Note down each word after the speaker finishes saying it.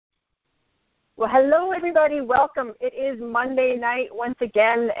Well, hello, everybody. Welcome. It is Monday night once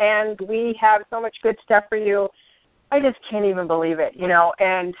again, and we have so much good stuff for you. I just can't even believe it,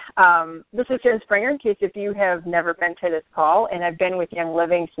 And this is Jen Springer, in case if you have never been to this call, and I've been with Young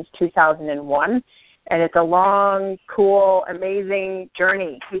Living since 2001. And it's a long, cool, amazing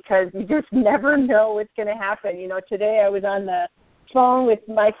journey because you just never know what's going to happen. Today I was on the phone with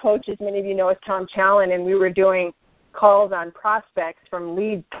my coach, as many of you know, is Tom Challen, and we were doing calls on prospects from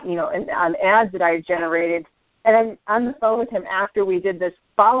leads, and on ads that I generated. And I'm on the phone with him after we did this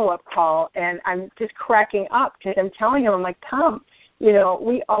follow-up call, and I'm just cracking up because I'm telling him, I'm like, Tom,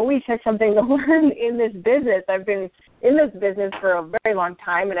 we always have something to learn in this business. I've been in this business for a very long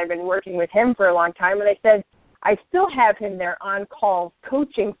time, and I've been working with him for a long time. And I said, I still have him there on call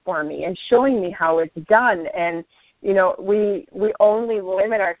coaching for me and showing me how it's done. And, we only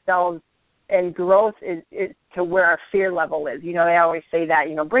limit ourselves, and growth is to where our fear level is. They always say that,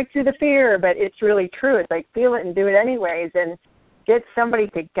 break through the fear, but it's really true. It's like feel it and do it anyways, and get somebody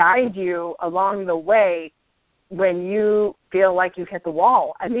to guide you along the way when you feel like you've hit the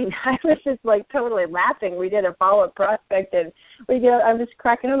wall. I mean, I was just like totally laughing. We did a follow-up prospect, and I'm just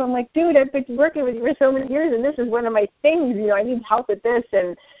cracking up. I'm like, dude, I've been working with you for so many years, and this is one of my things. I need help with this.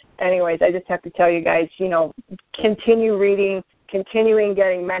 And anyways, I just have to tell you guys, continue reading, continuing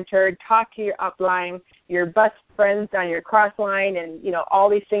getting mentored, talk to your upline, your best friends on your cross line, and, all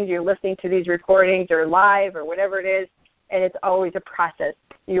these things. You're listening to these recordings or live or whatever it is, and it's always a process.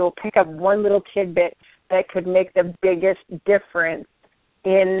 You'll pick up one little tidbit that could make the biggest difference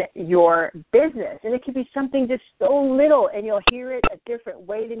in your business. And it could be something just so little, and you'll hear it a different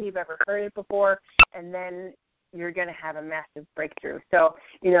way than you've ever heard it before, and then you're going to have a massive breakthrough. So,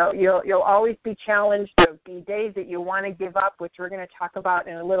 you'll always be challenged. There'll be days that you want to give up, which we're going to talk about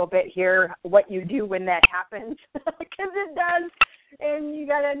in a little bit here, what you do when that happens, because it does. And you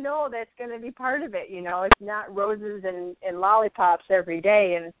got to know that's going to be part of it. It's not roses and lollipops every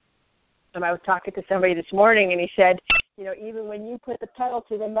day. And I was talking to somebody this morning, and he said, even when you put the pedal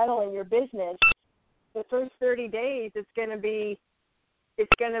to the metal in your business, the first 30 days, it's going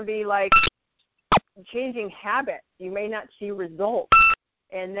to be like changing habits. You may not see results.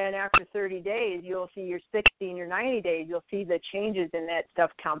 And then after 30 days, you'll see your 60 and your 90 days, you'll see the changes in that stuff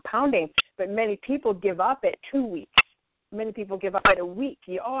compounding. But many people give up at 2 weeks. Many people give up at a week.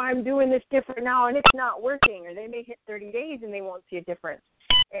 I'm doing this different now, and it's not working. Or they may hit 30 days, and they won't see a difference.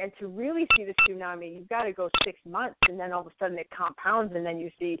 And to really see the tsunami, you've got to go 6 months, and then all of a sudden it compounds, and then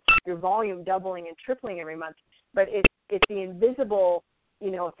you see your volume doubling and tripling every month. But it's the invisible,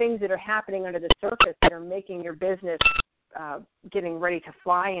 things that are happening under the surface that are making your business getting ready to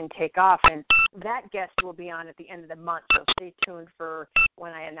fly and take off. And that guest will be on at the end of the month, so stay tuned for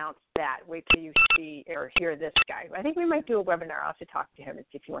when I announce that. Wait till you see or hear this guy. I think we might do a webinar. I'll have to talk to him and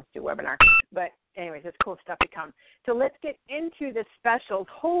see if he wants to do a webinar. But anyways, it's cool stuff to come. So let's get into the specials.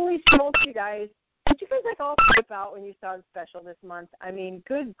 Holy smokes, you guys. Did you guys all flip out when you saw the special this month? I mean,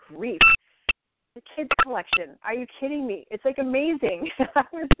 good grief. The kids collection. Are you kidding me? It's like amazing. I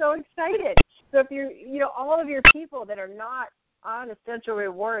was so excited. So if you're, all of your people that are not on Essential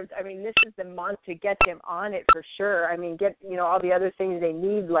Rewards, I mean, this is the month to get them on it for sure. I mean, get, all the other things they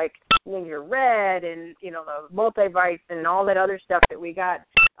need, like your red and, the multivites and all that other stuff that we got.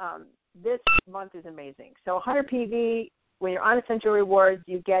 This month is amazing. So 100 PV, when you're on Essential Rewards,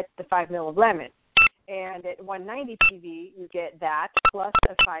 you get the 5 mil of lemon. And at 190 PV, you get that plus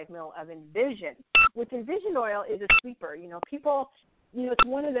a 5 mil of Envision, which Envision oil is a sleeper. People, it's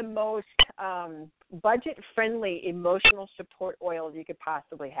one of the most budget-friendly emotional support oils you could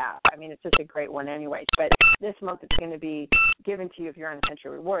possibly have. I mean, it's just a great one anyways. But this month it's going to be given to you if you're on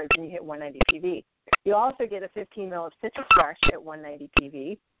Essential Rewards and you hit 190 PV. You also get a 15 mil of Citrus Fresh at 190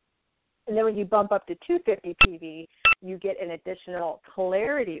 PV. And then when you bump up to 250 PV, you get an additional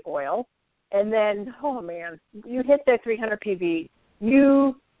Clarity oil. And then, oh, man, you hit that 300 PV,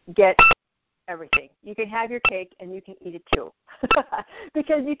 you get everything. You can have your cake, and you can eat it too.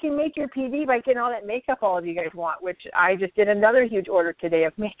 Because you can make your PV by getting all that makeup all of you guys want, which I just did another huge order today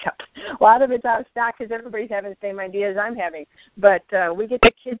of makeup. A lot of it's out of stock because everybody's having the same idea as I'm having. But we get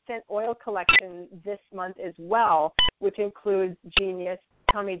the Kid Scent Oil Collection this month as well, which includes Genius,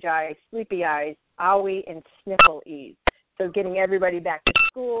 Tummy Jai, Sleepy Eyes, Owie, and Sniffle Ease. So getting everybody back to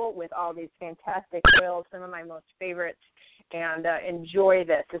school with all these fantastic oils, some of my most favorites, and enjoy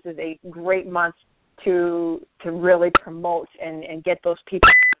this. This is a great month to really promote and get those people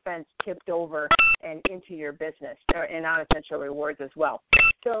on the fence tipped over and into your business and on Essential Rewards as well.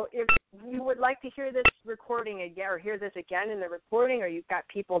 So if you would like to hear this recording again or hear this again in the recording, or you've got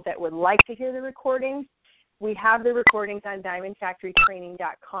people that would like to hear the recordings, we have the recordings on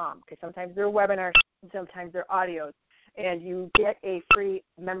diamondfactorytraining.com because sometimes they're webinars, sometimes they're audios, and you get a free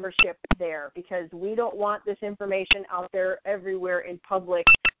membership there because we don't want this information out there everywhere in public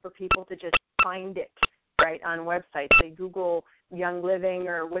for people to just find it, right, on websites. They Google Young Living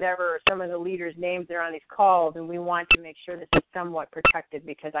or whatever, or some of the leaders' names that are on these calls, and we want to make sure this is somewhat protected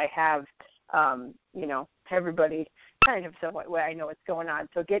because I have, everybody kind of somewhat way I know what's going on.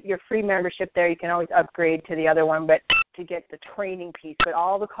 So get your free membership there. You can always upgrade to the other one, but to get the training piece. But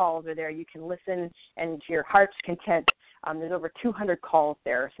all the calls are there. You can listen and to your heart's content. There's over 200 calls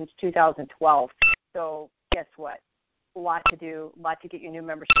there since 2012. So guess what? A lot to do, a lot to get your new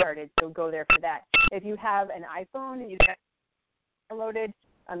member started. So go there for that. If you have an iPhone and you have downloaded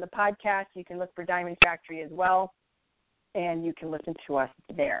on the podcast, you can look for Diamond Factory as well, and you can listen to us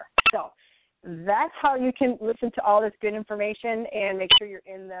there. So that's how you can listen to all this good information and make sure you're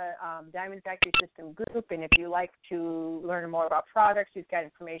in the Diamond Factory System group. And if you like to learn more about products, we've got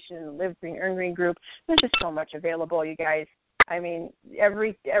information in the Live Green, Earn Green group. There's just so much available, you guys. I mean,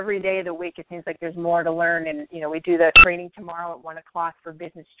 every day of the week it seems like there's more to learn. And, we do the training tomorrow at 1 o'clock for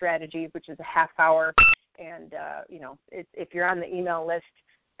business strategies, which is a half hour. And, if you're on the email list,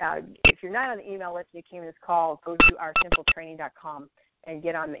 if you're not on the email list and you came to this call, go to oursimpletraining.com and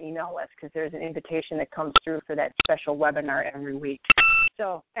get on the email list because there's an invitation that comes through for that special webinar every week.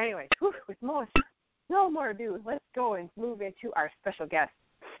 So anyways, with no more ado, let's go and move into our special guest.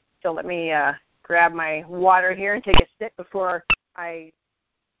 So let me grab my water here and take a sip before I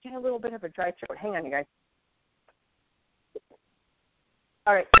get a little bit of a dry throat. Hang on, you guys.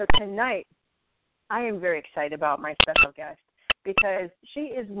 All right, so tonight I am very excited about my special guest because she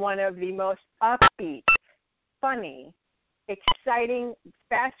is one of the most upbeat, funny, exciting,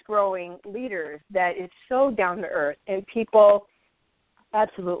 fast-growing leaders that is so down to earth, and people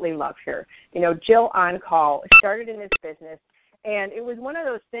absolutely love her. Jill On Call started in this business, and it was one of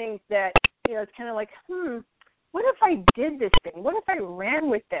those things that, it's kind of like, what if I did this thing? What if I ran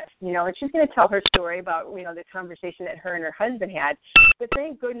with this? And she's going to tell her story about, the conversation that her and her husband had. But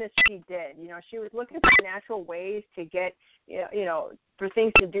thank goodness she did. She was looking for natural ways to get, for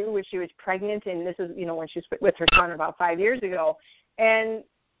things to do when she was pregnant. And this is, when she was with her son about 5 years ago. And,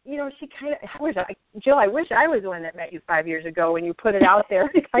 she kind of, Jill, I wish I was the one that met you 5 years ago when you put it out there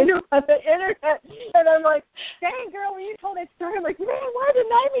kind of on the internet. And I'm like, dang, girl, when you told that story, I'm like, man, why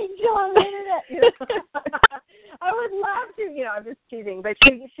didn't I meet Jill on the internet? I would love to, I'm just teasing. But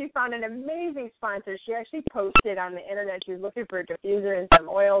she found an amazing sponsor. She actually posted on the internet. She was looking for a diffuser and some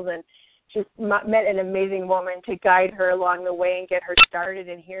oils, and she met an amazing woman to guide her along the way and get her started.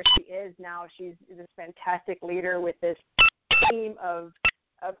 And here she is now. She's this fantastic leader with this team of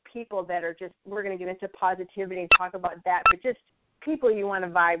people that are just, we're going to get into positivity and talk about that, but just people you want to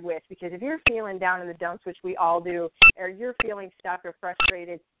vibe with, because if you're feeling down in the dumps, which we all do, or you're feeling stuck or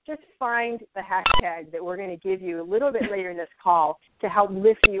frustrated, just find the hashtag that we're going to give you a little bit later in this call to help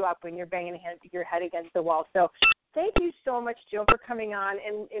lift you up when you're banging your head against the wall. So thank you so much, Jill, for coming on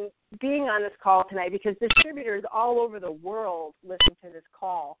and being on this call tonight, because distributors all over the world listen to this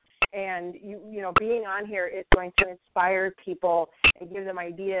call. And, being on here is going to inspire people and give them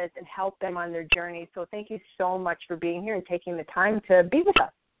ideas and help them on their journey. So thank you so much for being here and taking the time to be with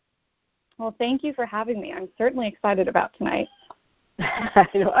us. Well, thank you for having me. I'm certainly excited about tonight. I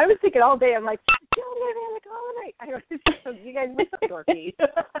was thinking all day, I'm like, Jill, I'm going to be on the call tonight. You guys are so dorky.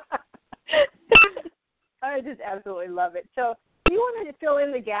 I just absolutely love it. So you wanted to fill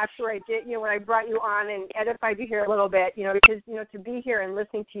in the gaps where I did, when I brought you on and edified you here a little bit, because, to be here and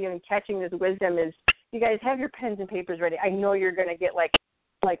listening to you and catching this wisdom is, you guys have your pens and papers ready. I know you're going to get like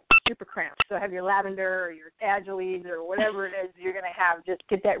super cramps. So have your lavender or your Agiles or whatever it is you're going to have. Just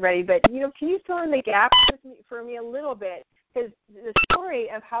get that ready. But, can you fill in the gaps for me a little bit? Because the story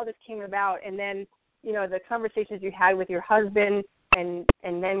of how this came about, and then, the conversations you had with your husband, and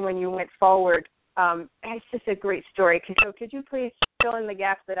then when you went forward, it's just a great story. So could you please fill in the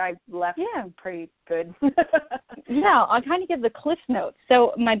gaps that I left? Yeah. Pretty good. Yeah, I'll kind of give the cliff notes.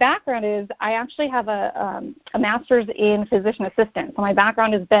 So my background is I actually have a master's in physician assistant. So my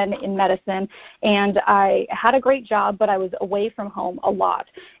background has been in medicine, and I had a great job, but I was away from home a lot.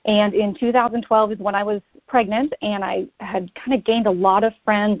 And in 2012 is when I was pregnant, and I had kind of gained a lot of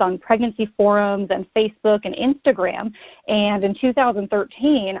friends on pregnancy forums and Facebook and Instagram. And in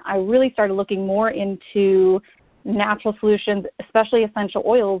 2013, I really started looking more into natural solutions, especially essential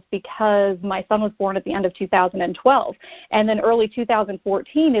oils, because my son was born at the end of 2012. And then early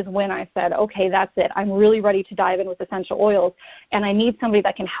 2014 is when I said, okay, that's it. I'm really ready to dive in with essential oils, and I need somebody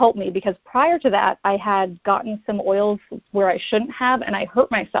that can help me, because prior to that, I had gotten some oils where I shouldn't have, and I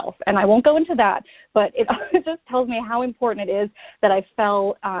hurt myself. And I won't go into that, but it just tells me how important it is that I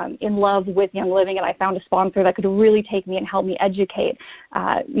fell in love with Young Living, and I found a sponsor that could really take me and help me educate,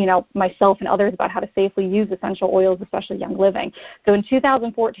 myself and others about how to safely use essential oils, especially Young Living. So in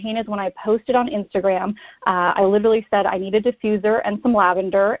 2014 is when I posted on Instagram. I literally said I need a diffuser and some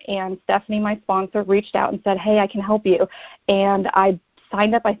lavender, and Stephanie, my sponsor, reached out and said, hey, I can help you. And I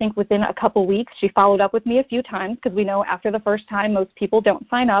signed up, I think, within a couple weeks. She followed up with me a few times, because we know after the first time most people don't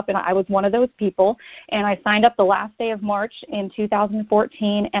sign up, and I was one of those people. And I signed up the last day of March in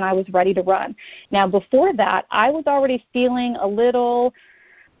 2014, and I was ready to run. Now, before that, I was already feeling a little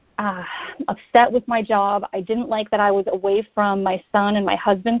upset with my job. I didn't like that I was away from my son and my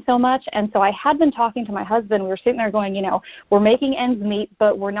husband so much. And so I had been talking to my husband. We were sitting there going, we're making ends meet,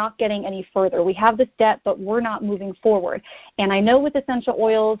 but we're not getting any further. We have this debt, but we're not moving forward. And I know with essential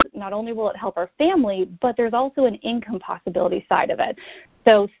oils, not only will it help our family, but there's also an income possibility side of it.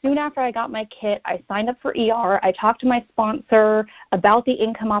 So soon after I got my kit, I signed up for ER. I talked to my sponsor about the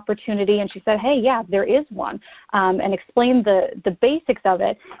income opportunity, and she said, hey, yeah, there is one, and explained the basics of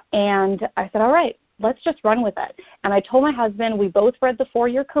it. And I said, all right, let's just run with it. And I told my husband, we both read the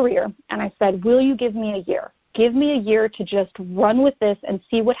 4-year career, and I said, will you give me a year? Give me a year to just run with this and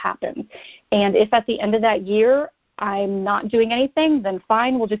see what happens. And if at the end of that year I'm not doing anything, then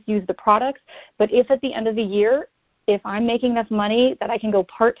fine, we'll just use the products. But if at the end of the year, if I'm making enough money that I can go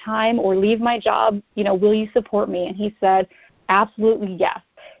part-time or leave my job, will you support me? And he said, absolutely yes.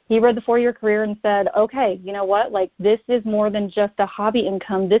 He read the 4-year career and said, okay, you know what, this is more than just a hobby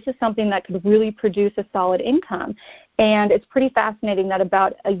income. This is something that could really produce a solid income. And it's pretty fascinating that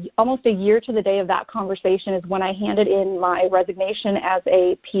about almost a year to the day of that conversation is when I handed in my resignation as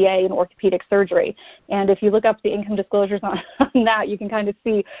a PA in orthopedic surgery. And if you look up the income disclosures on that, you can kind of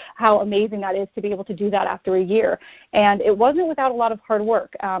see how amazing that is to be able to do that after a year. And it wasn't without a lot of hard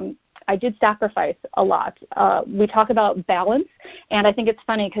work. I did sacrifice a lot. We talk about balance, and I think it's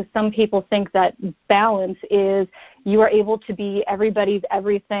funny because some people think that balance is you are able to be everybody's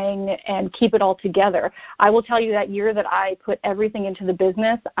everything and keep it all together. I will tell you that year that I put everything into the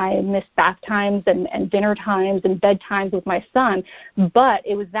business, I missed bath times and dinner times and bed times with my son, but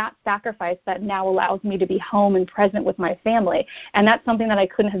it was that sacrifice that now allows me to be home and present with my family. And that's something that I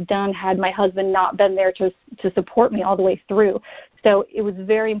couldn't have done had my husband not been there to support me all the way through. So it was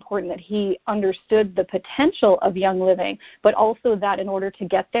very important that he understood the potential of Young Living, but also that in order to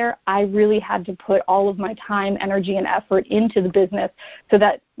get there, I really had to put all of my time, energy, and effort into the business so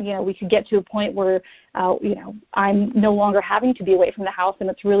that, we could get to a point where, I'm no longer having to be away from the house, and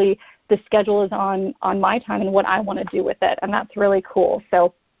it's really the schedule is on my time and what I want to do with it, and that's really cool.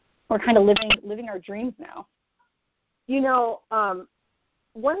 So we're kind of living our dreams now.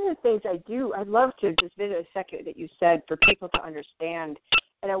 One of the things I'd love to just visit a second that you said for people to understand,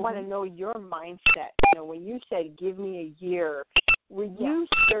 and I want to know your mindset. When you said, give me a year, were you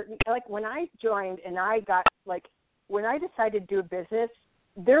certain, when I joined and I got, when I decided to do a business,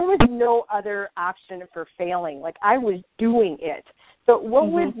 there was no other option for failing. I was doing it. So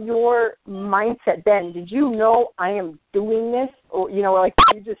what was your mindset then? Did you know I am doing this? Or, you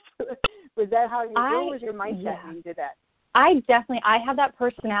just, was that how you, what was your mindset when you did that? I have that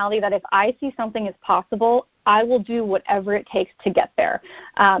personality that if I see something is possible, I will do whatever it takes to get there.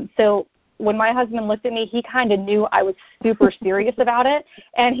 So when my husband looked at me, he kind of knew I was super serious about it.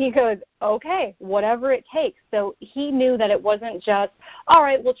 And he goes, okay, whatever it takes. So he knew that it wasn't just, all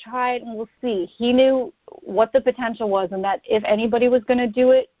right, we'll try it and we'll see. He knew what the potential was and that if anybody was going to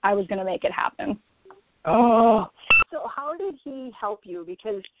do it, I was going to make it happen. Oh, so how did he help you?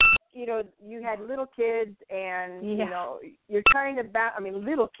 Because, you had little kids and, you're trying to,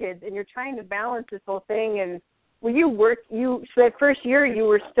 little kids, and you're trying to balance this whole thing. And so that first year you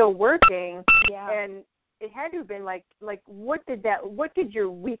were still working, and it had to have been what did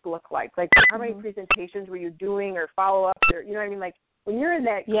your week look like? How many presentations were you doing or follow-ups or, when you're in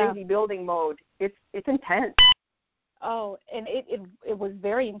that crazy building mode, it's intense. Oh, and it was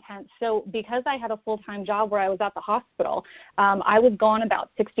very intense. So because I had a full-time job where I was at the hospital, I was gone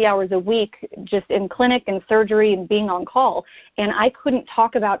about 60 hours a week just in clinic and surgery and being on call. And I couldn't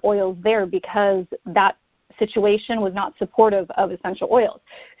talk about oils there because that situation was not supportive of essential oils.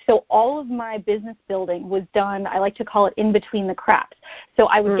 So all of my business building was done, I like to call it in between the cracks. So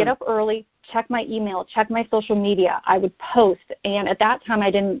I would get up early, check my email, check my social media. I would post. And at that time,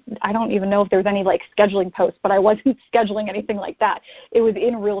 I don't even know if there was any like scheduling posts, but I wasn't scheduling anything like that. It was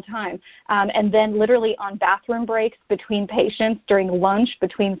in real time. And then literally on bathroom breaks between patients, during lunch,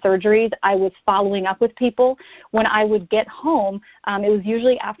 between surgeries, I was following up with people. When I would get home, it was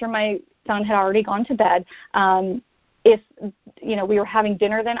usually after my son had already gone to bed. If we were having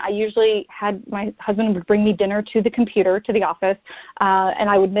dinner, then I usually had my husband would bring me dinner to the computer, to the office, and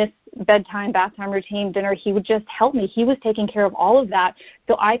I would miss bedtime, bath time routine, dinner. He would just help me. He was taking care of all of that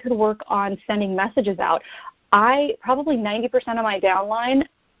so I could work on sending messages out. Probably 90% of my downline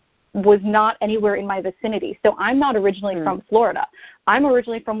was not anywhere in my vicinity. So I'm not originally from Florida. I'm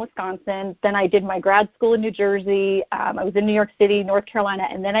originally from Wisconsin. Then I did my grad school in New Jersey. I was in New York City, North Carolina,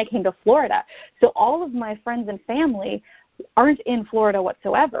 and then I came to Florida. So all of my friends and family aren't in Florida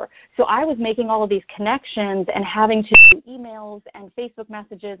whatsoever. So I was making all of these connections and having to do emails and Facebook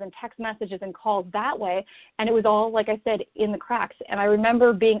messages and text messages and calls that way. And it was all, like I said, in the cracks. And I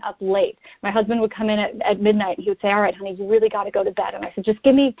remember being up late. My husband would come in at midnight. He would say, all right, honey, you really got to go to bed. And I said, just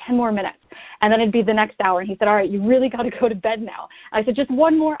give me 10 more minutes. And then it'd be the next hour. And he said, all right, you really got to go to bed now. I said, just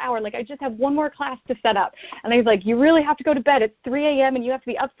one more hour. Like, I just have one more class to set up. And he's like, you really have to go to bed. It's 3 a.m. and you have to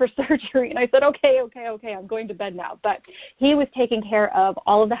be up for surgery. And I said, okay, I'm going to bed now. But he was taking care of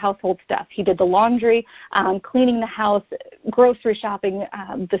all of the household stuff. He did the laundry, cleaning the house, grocery shopping,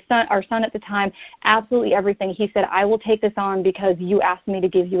 our son at the time, absolutely everything. He said, I will take this on because you asked me to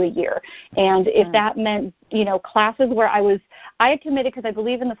give you a year. And if that meant, classes where I had committed, because I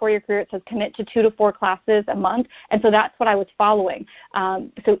believe in the 4-year career, it says commit to 2 to 4 classes a month. And so that's what I was following.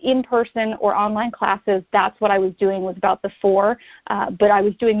 So in-person or online classes, that's what I was doing, was about the 4. But I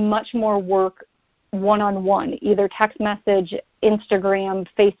was doing much more work one-on-one, either text message, Instagram,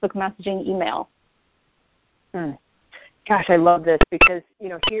 Facebook messaging, email. Gosh, I love this because,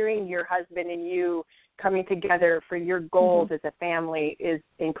 hearing your husband and you coming together for your goals as a family is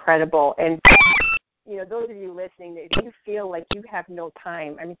incredible. And, those of you listening, if you feel like you have no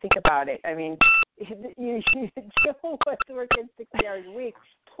time, think about it. You Jill was working 60 hours a week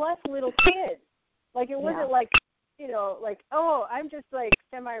plus little kids. Like, it wasn't like, oh, I'm just like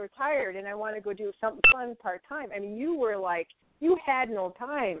semi-retired and I want to go do something fun part-time. You were like, you had no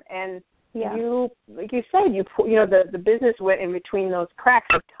time. And you, like you said, the business went in between those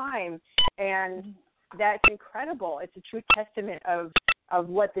cracks of time. And that's incredible. It's a true testament of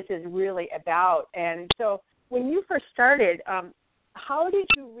what this is really about. And so when you first started, how did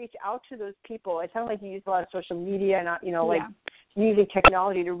you reach out to those people? It sounded like you used a lot of social media and, using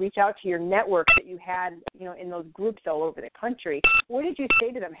technology to reach out to your network that you had, in those groups all over the country. What did you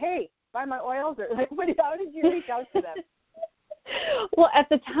say to them? Hey, buy my oils? Or how did you reach out to them? Well, at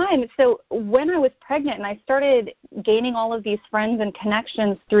the time, so when I was pregnant and I started gaining all of these friends and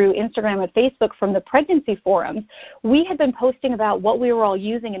connections through Instagram and Facebook from the pregnancy forums, we had been posting about what we were all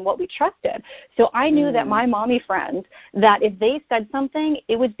using and what we trusted. So I knew that my mommy friends, that if they said something,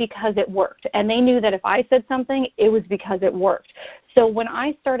 it was because it worked. And they knew that if I said something, it was because it worked. So when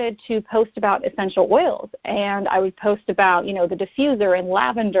I started to post about essential oils, and I would post about, the diffuser and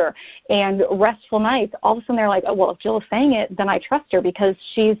lavender and restful nights, all of a sudden they're like, oh, well, if Jill is saying it, then I trust her because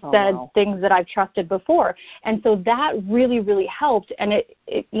she's said things that I've trusted before. And so that really, really helped. And it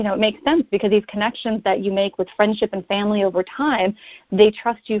makes sense because these connections that you make with friendship and family over time, they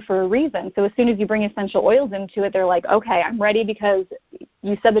trust you for a reason. So as soon as you bring essential oils into it, they're like, okay, I'm ready because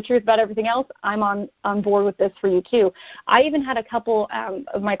you said the truth about everything else. I'm on board with this for you too. I even had a couple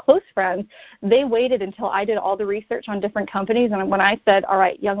of my close friends, they waited until I did all the research on different companies. And when I said, all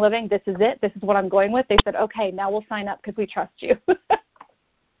right, Young Living, this is it. This is what I'm going with. They said, okay, now we'll sign up because we trust you.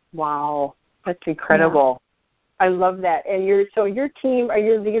 Wow. That's incredible. Yeah. I love that. And your team, are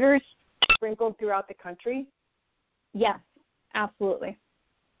your leaders sprinkled throughout the country? Yes, absolutely.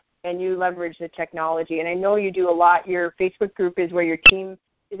 And you leverage the technology. And I know you do a lot. Your Facebook group is where your team,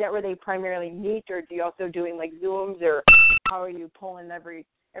 is that where they primarily meet, or do you also doing like Zooms, or how are you pulling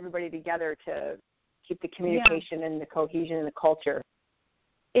everybody together to keep the communication and the cohesion and the culture?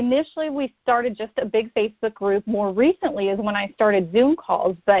 Initially, we started just a big Facebook group. More recently is when I started Zoom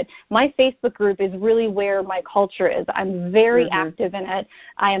calls, but my Facebook group is really where my culture is. I'm very active in it.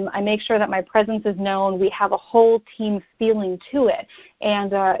 I make sure that my presence is known. We have a whole team feeling to it,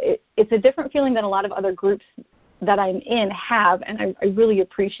 and it's a different feeling than a lot of other groups that I'm in have, and I really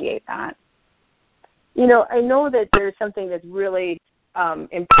appreciate that. I know that there's something that's really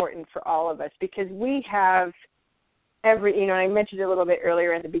important for all of us because we have I mentioned it a little bit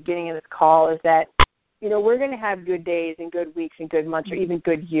earlier at the beginning of this call, is that, we're going to have good days and good weeks and good months or even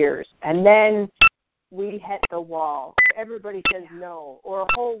good years. And then we hit the wall. Everybody says no, or a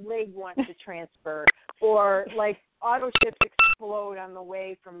whole leg wants to transfer, or like auto ships explode on the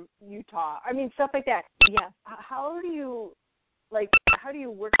way from Utah. I mean, stuff like that. Yeah. How do you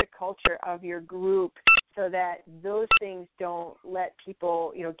work the culture of your group so that those things don't let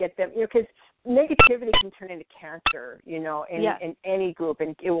people, get them, because negativity can turn into cancer, in any group,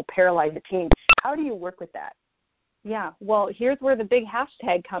 and it will paralyze the team. How do you work with that? Yeah, well, here's where the big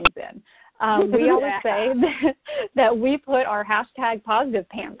hashtag comes in. We always say that we put our hashtag positive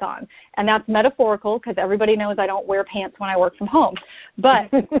pants on, and that's metaphorical because everybody knows I don't wear pants when I work from home. But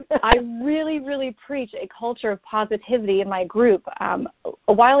I really, really preach a culture of positivity in my group.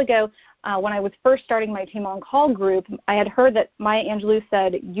 A while ago, when I was first starting my Team On Call group, I had heard that Maya Angelou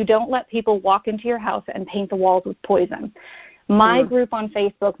said, you don't let people walk into your house and paint the walls with poison. My group on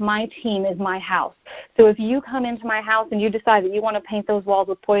Facebook, my team is my house. So if you come into my house and you decide that you want to paint those walls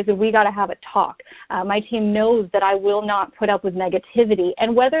with poison, we got to have a talk. My team knows that I will not put up with negativity.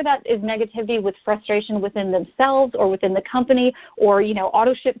 And whether that is negativity with frustration within themselves or within the company or,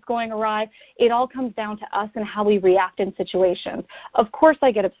 auto ships going awry, it all comes down to us and how we react in situations. Of course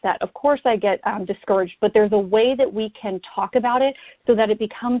I get upset. Of course I get discouraged. But there's a way that we can talk about it so that it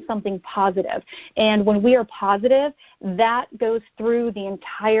becomes something positive. And when we are positive, that goes through the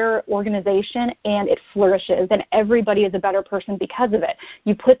entire organization and it flourishes, and everybody is a better person because of it.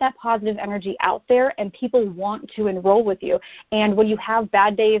 You put that positive energy out there and people want to enroll with you. And when you have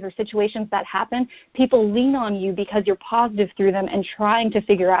bad days or situations that happen, people lean on you because you're positive through them and trying to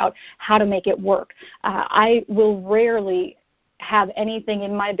figure out how to make it work. I will rarely have anything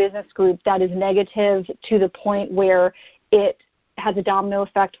in my business group that is negative to the point where it has a domino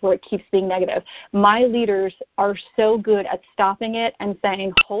effect where it keeps being negative. My leaders are so good at stopping it and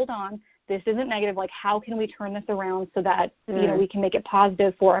saying, hold on, this isn't negative. Like, how can we turn this around so that, we can make it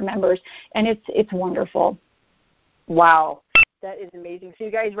positive for our members? And it's wonderful. Wow. That is amazing. So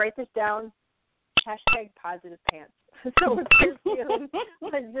you guys write this down, hashtag positive pants. So it's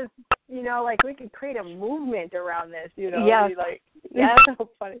just, like we could create a movement around this, Yes. It's so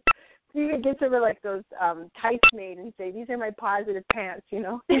funny. You could get some of like those tights made and say, these are my positive pants,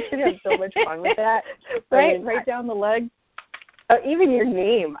 You could have so much fun with that. Right, right down the leg. Even your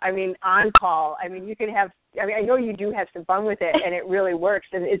name, On Call. You can have, I know you do have some fun with it, and it really works.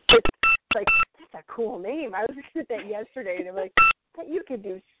 And it's just like, that's a cool name. I was looking at that yesterday, and I'm like, you could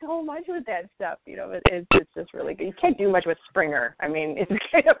do so much with that stuff. It's just really good. You can't do much with Springer. It's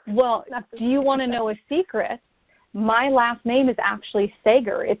kind of. Well, do you want to know a secret? My last name is actually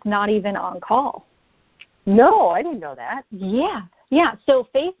Sager. It's not even On Call. No, I didn't know that. Yeah. So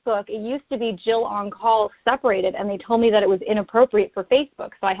Facebook, it used to be Jill On Call separated, and they told me that it was inappropriate for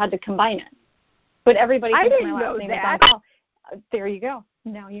Facebook, so I had to combine it. But everybody thinks my last name is On Call. There you go.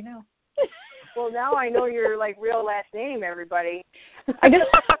 Now you know. Well, now I know your real last name, everybody. I guess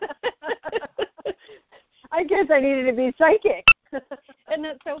I needed to be psychic. Isn't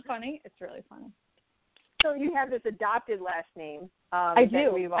that so funny? It's really funny. So you have this adopted last name. I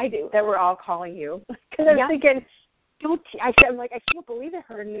do. That we're all calling you. Because I was thinking, I can't believe it.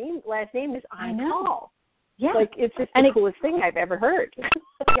 Her last name is On Call. Yeah. It's just the coolest thing I've ever heard.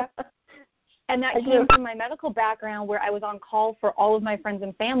 Yeah. And that came from my medical background where I was on call for all of my friends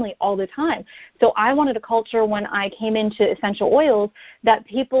and family all the time. So I wanted a culture when I came into essential oils that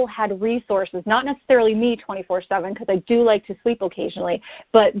people had resources, not necessarily me 24/7 because I do like to sleep occasionally,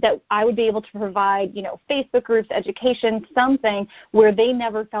 but that I would be able to provide, Facebook groups, education, something where they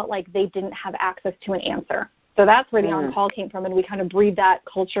never felt like they didn't have access to an answer. So that's where the On Call came from, and we kind of breed that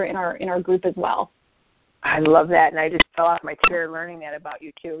culture in our group as well. I love that, and I just fell off my chair learning that about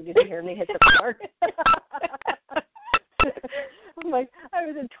you, too. Did you hear me hit the floor? I'm like, I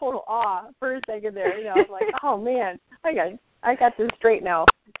was in total awe for a second there. I'm like, oh, man, I got this straight now.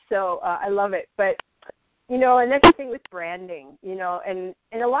 So I love it. But, and that's the thing with branding, and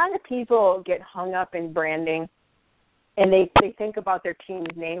a lot of people get hung up in branding, and they think about their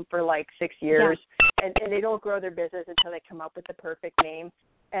team's name for 6 years, and they don't grow their business until they come up with the perfect name.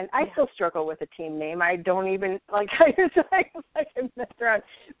 And I still struggle with a team name. I don't even I mess around.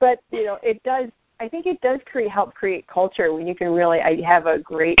 But it does. I think it does help create culture when you can really have a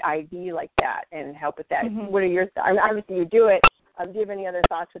great ID like that and help with that. Mm-hmm. What are your thoughts? Obviously, you do it. Do you have any other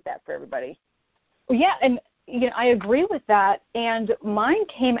thoughts with that for everybody? Well, yeah, and I agree with that. And mine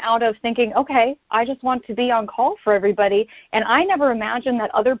came out of thinking, okay, I just want to be on call for everybody. And I never imagined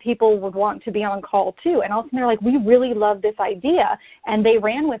that other people would want to be on call too. And all of a sudden they're like, we really love this idea. And they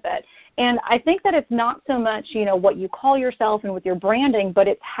ran with it. And I think that it's not so much, what you call yourself and with your branding, but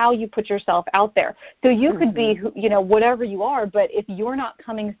it's how you put yourself out there. So you could be, whatever you are, but if you're not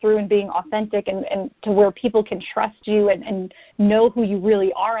coming through and being authentic and to where people can trust you and know who you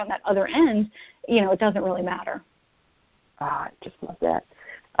really are on that other end, it doesn't really matter. I just love that.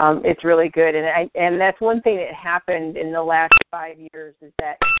 It's really good. And that's one thing that happened in the last 5 years is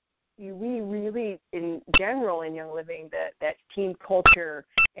that we really, in general, in Young Living, that team culture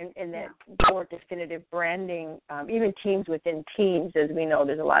and that more definitive branding, even teams within teams, as we know,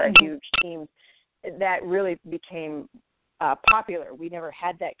 there's a lot of huge teams, that really became popular. We never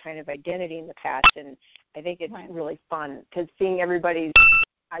had that kind of identity in the past, and I think it's really fun because seeing everybody's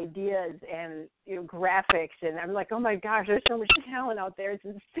ideas and graphics, and I'm like, oh my gosh, there's so much talent out there. It's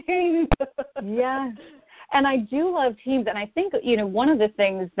insane. Yes. And I do love teams, and I think, one of the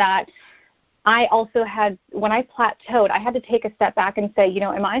things that I also had, when I plateaued, I had to take a step back and say,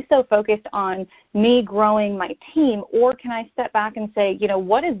 am I so focused on me growing my team, or can I step back and say,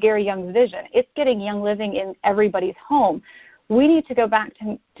 what is Gary Young's vision? It's getting Young Living in everybody's home. We need to go back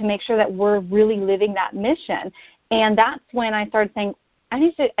to make sure that we're really living that mission. And that's when I started saying, I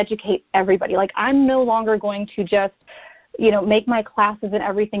need to educate everybody. Like, I'm no longer going to just, make my classes and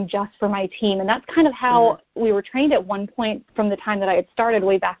everything just for my team. And that's kind of how we were trained at one point from the time that I had started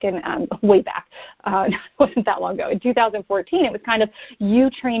way back, it wasn't that long ago. In 2014, it was kind of you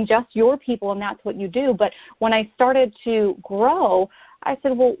train just your people and that's what you do. But when I started to grow, I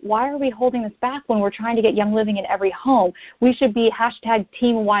said, well, why are we holding this back when we're trying to get Young Living in every home? We should be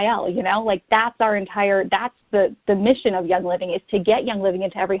 #TeamYL, like that's the mission of Young Living is to get Young Living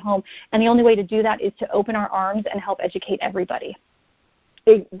into every home. And the only way to do that is to open our arms and help educate everybody.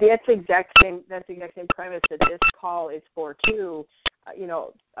 That's the exact same premise that this call is for too.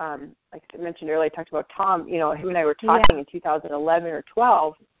 Like I mentioned earlier, I talked about Tom, him and I were talking in 2011 or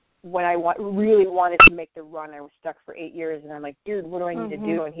 12, when I really wanted to make the run. I was stuck for 8 years, and I'm like, dude, what do I need to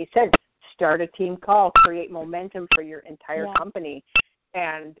do? And he said, start a team call, create momentum for your entire company.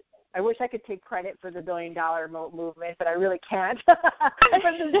 And I wish I could take credit for the $1 billion movement, but I really can't.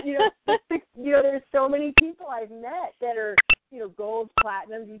 There's so many people I've met that are, golds,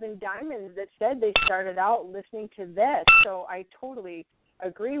 platinums, even diamonds that said they started out listening to this. So I totally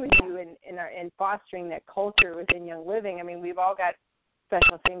agree with you in fostering that culture within Young Living. I mean, we've all got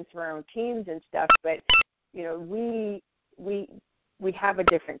special things for our own teams and stuff, but we have a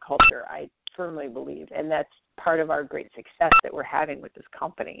different culture, I firmly believe, and that's part of our great success that we're having with this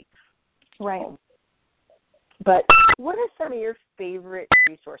company. Right. But what are some of your favorite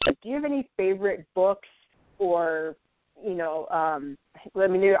resources? Do you have any favorite books or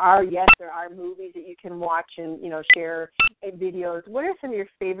there are movies that you can watch and share videos? What are some of your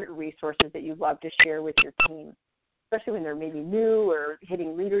favorite resources that you love to share with your team, especially when they're maybe new or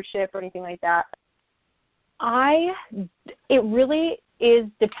hitting leadership or anything like that? It really is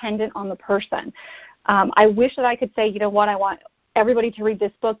dependent on the person. I wish that I could say, I want everybody to read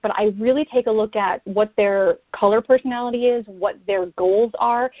this book, but I really take a look at what their color personality is, what their goals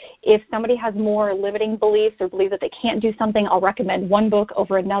are. If somebody has more limiting beliefs or believe that they can't do something, I'll recommend one book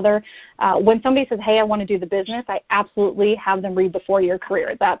over another. When somebody says, hey, I want to do the business, I absolutely have them read The 4-Year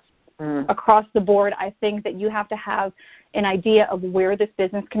Career. That's across the board. I think that you have to have an idea of where this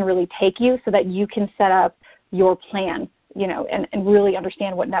business can really take you so that you can set up your plan, and really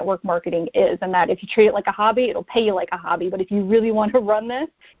understand what network marketing is, and that if you treat it like a hobby, it'll pay you like a hobby. But if you really want to run this,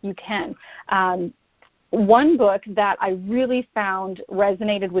 you can. One book that I really found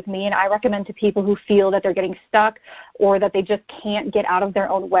resonated with me, and I recommend to people who feel that they're getting stuck or that they just can't get out of their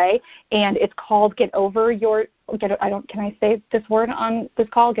own way, and it's called Can I say this word on this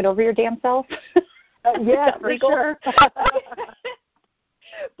call? Get Over Your Damn Self? Yeah, for sure.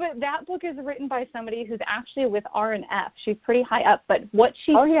 But that book is written by somebody who's actually with R&F. She's pretty high up, but what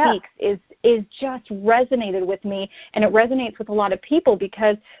she speaks is just resonated with me, and it resonates with a lot of people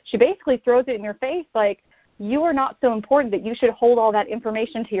because she basically throws it in your face like, you are not so important that you should hold all that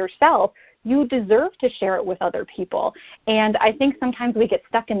information to yourself. You deserve to share it with other people. And I think sometimes we get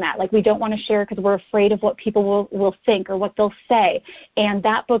stuck in that. Like, we don't want to share because we're afraid of what people will think or what they'll say. And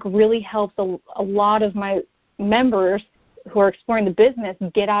that book really helps a lot of my members who are exploring the business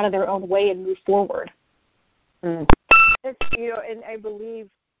get out of their own way and move forward. And I believe,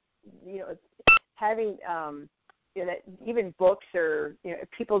 having, that even books or,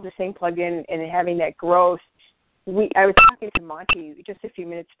 people just saying plug in and having that growth. I was talking to Monty just a few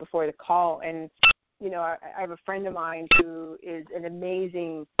minutes before the call, and, I have a friend of mine who is an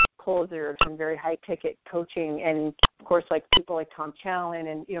amazing closer of some very high-ticket coaching, and, of course, like people like Tom Challen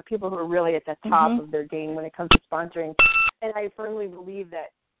and, people who are really at the top of their game when it comes to sponsoring. And I firmly believe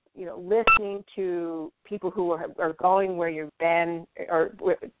that listening to people who are going where you've been, or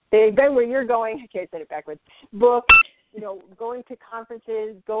they've been where you're going. Okay, I said it backwards. Books, going to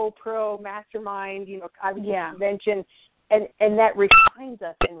conferences, GoPro, Mastermind, obviously convention, and that refines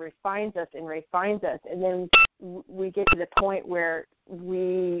us and refines us and refines us, and then we get to the point where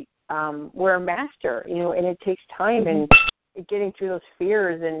we're a master, and it takes time and getting through those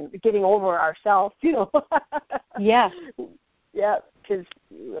fears and getting over ourselves, Yes. Yeah, because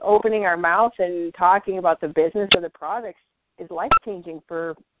opening our mouth and talking about the business or the products is life-changing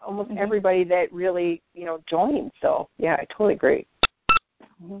for almost everybody that really, joins. So, yeah, I totally agree.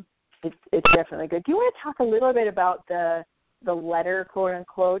 It's definitely good. Do you want to talk a little bit about the letter, quote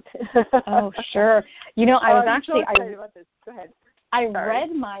unquote? Oh, sure. I was actually excited about this. Go ahead. I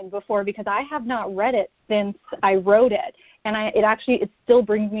read mine before because I have not read it since I wrote it, and it still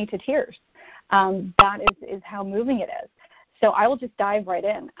brings me to tears. That is how moving it is. So I will just dive right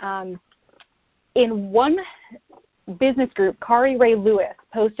in. In one business group, Kari Ray Lewis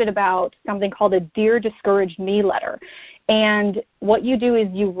posted about something called a Dear Discouraged Me letter. And what you do is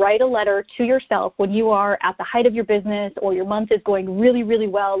you write a letter to yourself when you are at the height of your business or your month is going really, really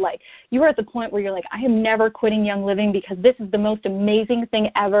well. Like you are at the point where you're like, I am never quitting Young Living because this is the most amazing thing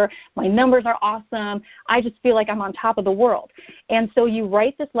ever. My numbers are awesome. I just feel like I'm on top of the world. And so you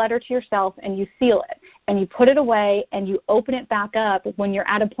write this letter to yourself and you seal it and you put it away and you open it back up when you're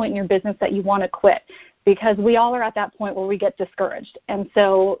at a point in your business that you want to quit. Because we all are at that point where we get discouraged. And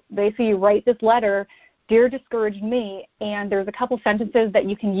so basically you write this letter, Dear Discouraged Me, and there's a couple sentences that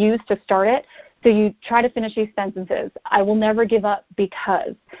you can use to start it. So you try to finish these sentences. I will never give up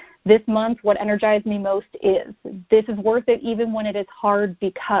because. This month, what energized me most is. This is worth it even when it is hard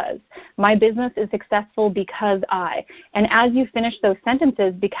because. My business is successful because I. And as you finish those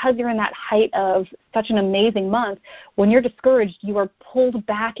sentences, because you're in that height of such an amazing month, when you're discouraged, you are pulled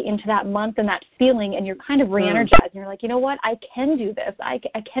back into that month and that feeling, and you're kind of re-energized. And you're like, you know what? I can do this. I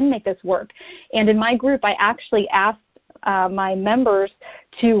can make this work. And in my group, I actually asked my members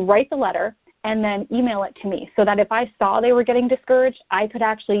to write the letter and then email it to me so that if I saw they were getting discouraged, I could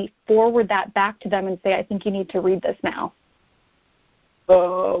actually forward that back to them and say, I think you need to read this now.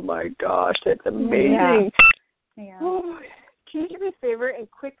 Oh, my gosh, that's amazing. Yeah. Oh, can you do me a favor and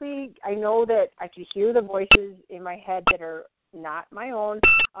quickly, I know that I can hear the voices in my head that are not my own.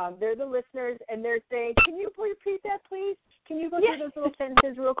 They're the listeners, and they're saying, can you repeat that, please? Can you go through those little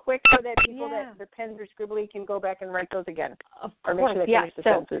sentences real quick so that people that their pens are scribbly can go back and write those again? Or make sure they finish the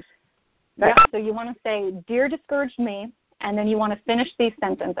sentences. Yeah, so you want to say, Dear Discouraged Me, and then you want to finish these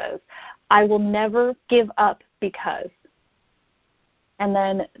sentences. I will never give up because. And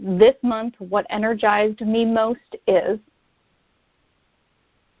then this month, what energized me most is.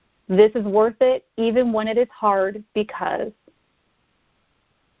 This is worth it even when it is hard because.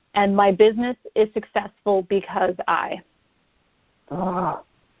 And my business is successful because I. Oh.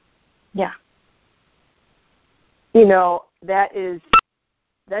 Yeah.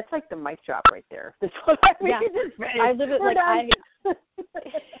 That's like the mic drop right there. That's what I mean. Yeah. I live it like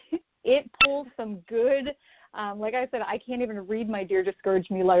it pulls some good, like I said, I can't even read my Dear Discouraged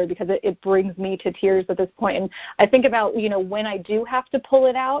Me letter because it brings me to tears at this point. And I think about, when I do have to pull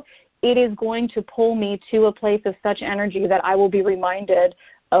it out, it is going to pull me to a place of such energy that I will be reminded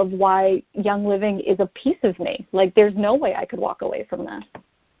of why Young Living is a piece of me. Like there's no way I could walk away from this.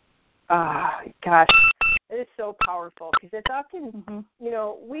 Gosh. It is so powerful because it's often,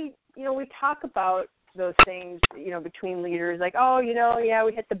 we talk about those things, between leaders, like, we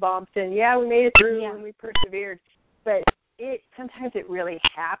hit the bumps and we made it through and we persevered. But sometimes it really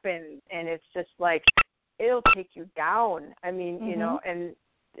happens and it's just like, it'll take you down. I mean, and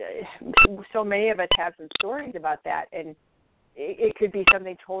so many of us have some stories about that, and it could be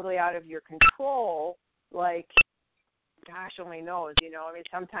something totally out of your control, like, gosh only knows, I mean,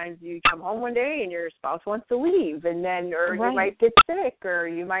 sometimes you come home one day and your spouse wants to leave, and then, or you might get sick, or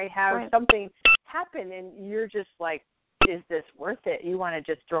you might have something happen, and you're just like, is this worth it? You want to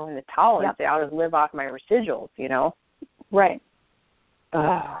just throw in the towel and say, I'll just live off my residuals, Right.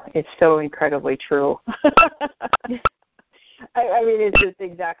 It's so incredibly true. I mean, it's just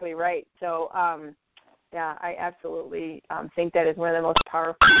exactly right. So, I absolutely think that is one of the most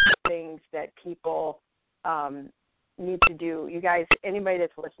powerful things that people need to do. You guys, anybody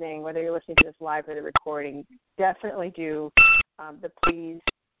that's listening, whether you're listening to this live or the recording, definitely do the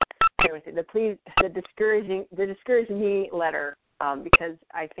discouraging me letter, because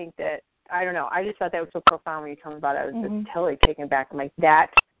I think that, I don't know, I just thought that was so profound when you told me about it. I was just totally taken back. I'm like,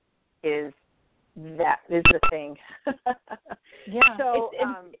 that is the thing. Yeah. So,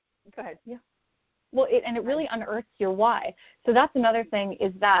 go ahead. Yeah. Well, it really unearths your why. So that's another thing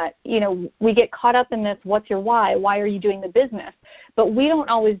is that, we get caught up in this, what's your why? Why are you doing the business? But we don't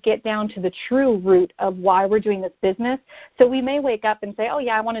always get down to the true root of why we're doing this business. So we may wake up and say, oh,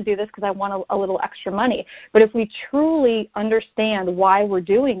 yeah, I want to do this because I want a little extra money. But if we truly understand why we're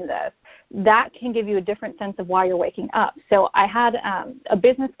doing this, that can give you a different sense of why you're waking up. So I had a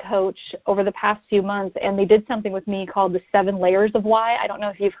business coach over the past few months, and they did something with me called the 7 layers of why. I don't know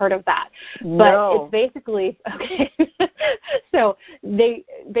if you've heard of that. No. But it's basically, okay. So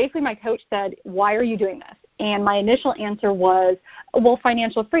my coach said, why are you doing this? And my initial answer was, well,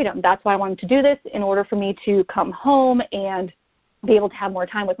 financial freedom. That's why I wanted to do this, in order for me to come home and be able to have more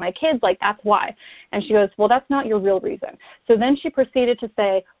time with my kids. Like, that's why. And she goes, well, that's not your real reason. So then she proceeded to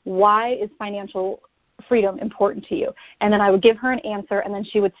say, why is financial freedom important to you? And then I would give her an answer, and then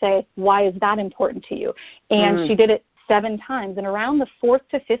she would say, why is that important to you? And she did it 7 times. And around the 4th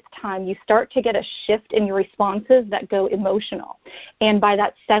to 5th time, you start to get a shift in your responses that go emotional. And by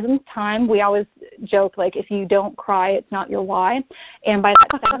that 7th time, we always joke, like, if you don't cry, it's not your why. And by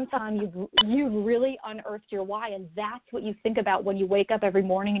that 7th time, you've really unearthed your why. And that's what you think about when you wake up every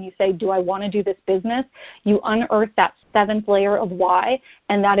morning and you say, do I want to do this business? You unearth that 7th layer of why,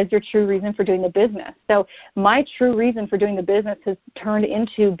 and that is your true reason for doing the business. So my true reason for doing the business has turned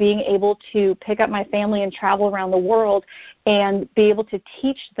into being able to pick up my family and travel around the world and be able to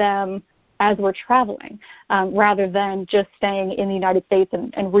teach them as we're traveling, rather than just staying in the United States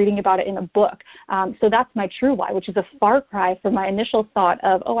and reading about it in a book. So that's my true why, which is a far cry from my initial thought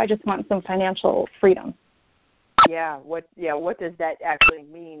of, oh, I just want some financial freedom. Yeah. What does that actually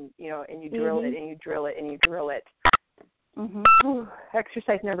mean? And you drill it and you drill it and you drill it.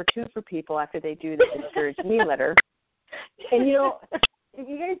 Exercise number 2 for people after they do the Encourage Me letter. And you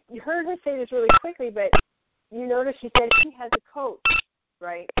guys, you heard her say this really quickly, but you notice she said she has a coach,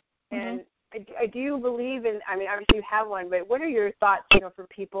 right? And I do believe in, obviously you have one, but what are your thoughts, for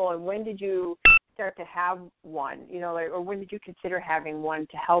people, and when did you start to have one, or when did you consider having one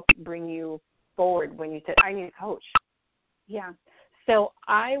to help bring you forward when you said, I need a coach? Yeah. So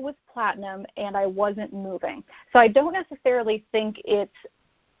I was platinum and I wasn't moving. So I don't necessarily think it's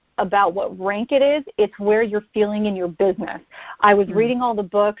about what rank it is. It's where you're feeling in your business. I was reading all the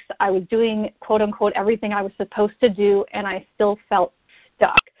books. I was doing, quote unquote, everything I was supposed to do, and I still felt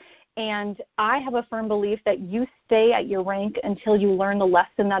stuck. And I have a firm belief that you stay at your rank until you learn the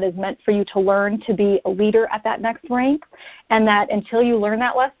lesson that is meant for you to learn to be a leader at that next rank, and that until you learn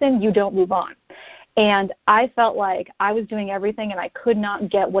that lesson, you don't move on. And I felt like I was doing everything and I could not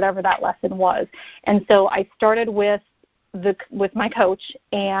get whatever that lesson was. And so I started with my coach,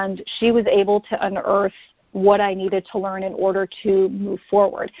 and she was able to unearth what I needed to learn in order to move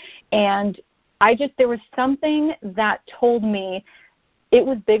forward. And there was something that told me it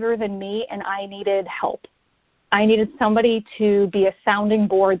was bigger than me and I needed help. I needed somebody to be a sounding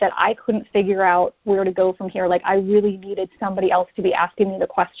board that I couldn't figure out where to go from here. Like, I really needed somebody else to be asking me the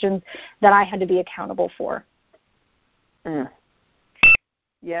questions that I had to be accountable for.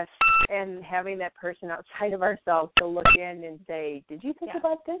 Yes, and having that person outside of ourselves to look in and say, did you think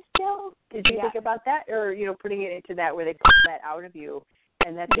about this, Jill? Did you think about that? Or, putting it into that where they pull that out of you.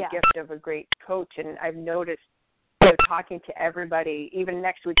 And that's a gift of a great coach. And I've noticed, talking to everybody, even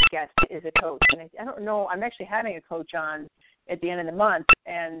next week's guest is a coach. And I don't know, I'm actually having a coach on at the end of the month.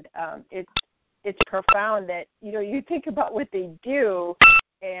 And it's profound that, you think about what they do.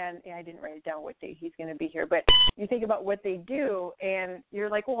 And I didn't write it down what day he's going to be here, but you think about what they do, and you're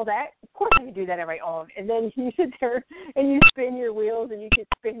like, well, of course I can do that on my own. And then you sit there and you spin your wheels, and you can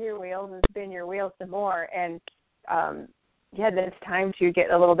spin your wheels and spin your wheels some more. And, then it's time to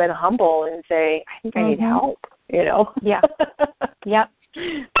get a little bit humble and say, I think I need help, Yeah. Yep.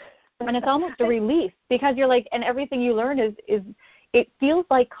 And it's almost a relief, because you're like, and everything you learn is it feels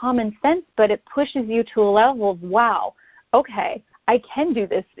like common sense, but it pushes you to a level of, wow, okay, I can do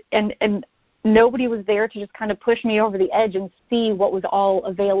this, and nobody was there to just kind of push me over the edge and see what was all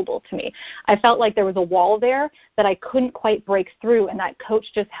available to me. I felt like there was a wall there that I couldn't quite break through, and that coach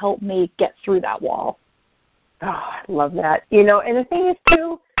just helped me get through that wall. Oh, I love that. And the thing is,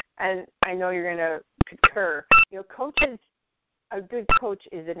 too, and I know you're going to concur, a good coach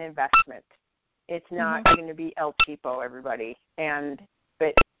is an investment. It's not going to be El Cheapo, everybody.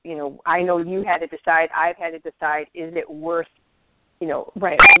 But I know you had to decide, I've had to decide, is it worth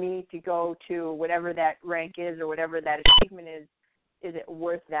for me to go to whatever that rank is or whatever that achievement is it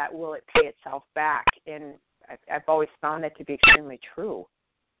worth that? Will it pay itself back? And I've always found that to be extremely true,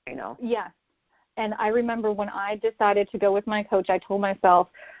 Yes. And I remember when I decided to go with my coach, I told myself,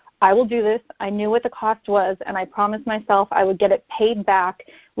 I will do this. I knew what the cost was, and I promised myself I would get it paid back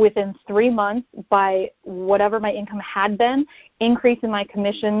within 3 months by whatever my income had been, increasing my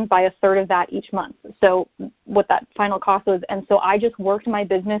commission by a third of that each month. So what that final cost was. And so I just worked my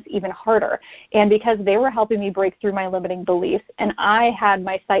business even harder. And because they were helping me break through my limiting beliefs, and I had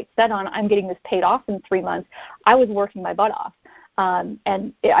my sights set on I'm getting this paid off in 3 months, I was working my butt off.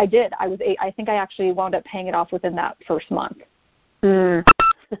 And I did. I think I actually wound up paying it off within that first month. Mm.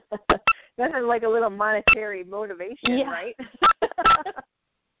 That is like a little monetary motivation, yeah. right?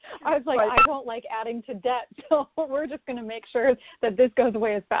 I was like, I don't like adding to debt, so we're just going to make sure that this goes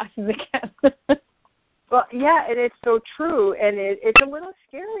away as fast as it can. Well, yeah, and it's so true, and it's a little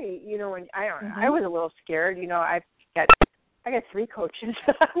scary, you know. And I was a little scared, you know. I got 3 coaches.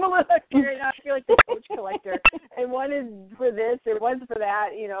 I'm a little scared now. I feel like the coach collector, and one is for this, and one's for that,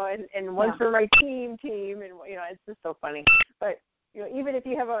 you know, and one's for my team, and you know, it's just so funny. But you know, even if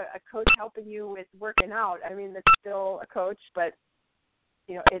you have a coach helping you with working out, I mean, that's still a coach, but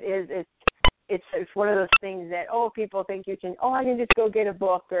you know, it's one of those things that, people think you can, I can just go get a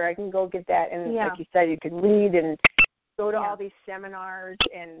book, or I can go get that, and like you said, you can read and go to all these seminars,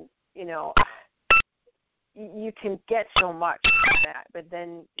 and you know, you can get so much from that, but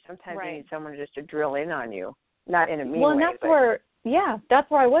then sometimes you need someone just to drill in on you, not in a mean way. Well, and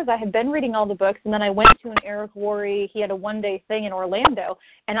that's where I was. I had been reading all the books, and then I went to an Eric Worre. He had a one-day thing in Orlando,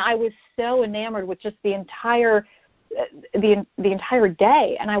 and I was so enamored with just the entire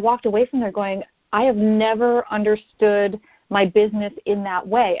day. And I walked away from there going, I have never understood my business in that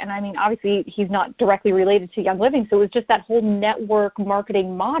way. And I mean, obviously he's not directly related to Young Living, so it was just that whole network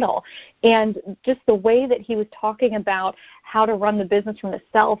marketing model, and just the way that he was talking about how to run the business from the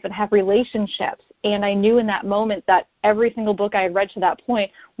self and have relationships. And I knew in that moment that every single book I had read to that point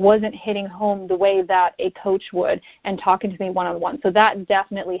wasn't hitting home the way that a coach would and talking to me one-on-one. So that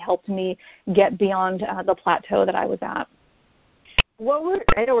definitely helped me get beyond the plateau that I was at. Well,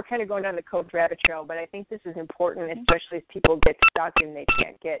 I know we're kind of going down the coach rabbit trail, but I think this is important, especially as people get stuck and they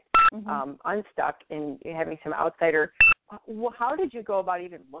can't get unstuck and having some outsider. Well, how did you go about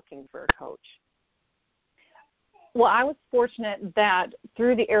even looking for a coach? Well, I was fortunate that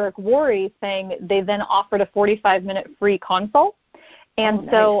through the Eric Worre thing, they then offered a 45-minute free consult. And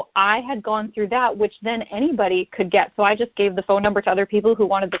so I had gone through that, which then anybody could get. So I just gave the phone number to other people who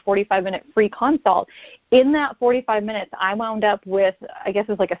wanted the 45-minute free consult. In that 45 minutes, I wound up with, I guess it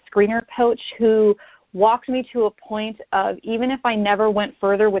was like a screener coach who walked me to a point of, even if I never went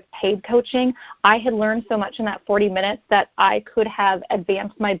further with paid coaching, I had learned so much in that 40 minutes that I could have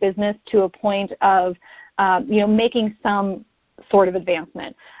advanced my business to a point of, making some sort of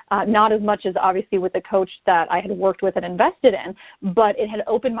advancement. Not as much as obviously with the coach that I had worked with and invested in, but it had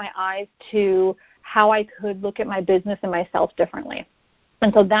opened my eyes to how I could look at my business and myself differently.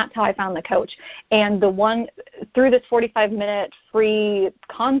 And so that's how I found the coach. And through this 45-minute free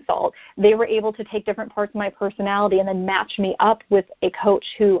consult, they were able to take different parts of my personality and then match me up with a coach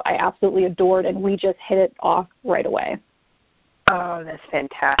who I absolutely adored, and we just hit it off right away. Oh, that's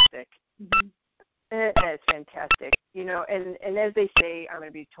fantastic. Mm-hmm. That is fantastic. You know, and as they say, I'm going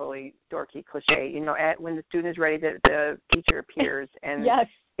to be totally dorky, cliche, you know, when the student is ready, the teacher appears. And yes.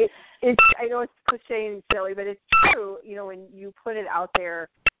 It's I know it's cliche and silly, but it's true. You know, when you put it out there,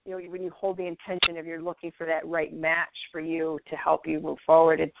 you know, when you hold the intention of you're looking for that right match for you to help you move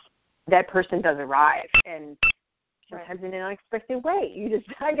forward, that person does arrive, and sometimes in an unexpected way.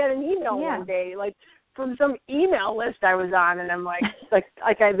 I got an email one day, like, from some email list I was on, and I'm like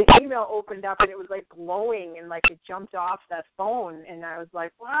the email opened up and it was like glowing, and like it jumped off the phone, and I was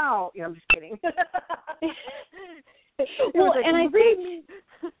like, wow, you know, I'm just kidding. Well, and I think,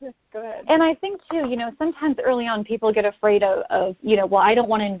 go ahead. And I think too, you know, sometimes early on people get afraid of, I don't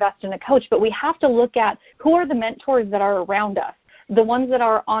want to invest in a coach, but we have to look at who are the mentors that are around us. The ones that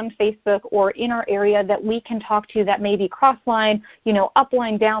are on Facebook or in our area that we can talk to that may be cross-line,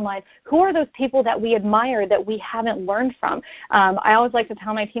 upline, downline. Who are those people that we admire that we haven't learned from? I always like to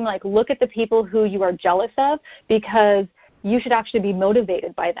tell my team, look at the people who you are jealous of, because you should actually be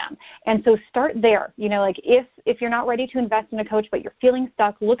motivated by them. And so start there. If you're not ready to invest in a coach but you're feeling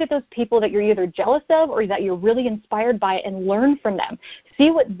stuck, look at those people that you're either jealous of or that you're really inspired by and learn from them. See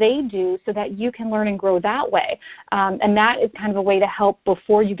what they do so that you can learn and grow that way. And that is kind of a way to help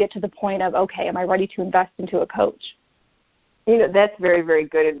before you get to the point of, okay, am I ready to invest into a coach? That's very, very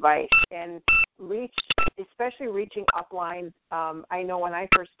good advice. And especially reaching uplines. I know when I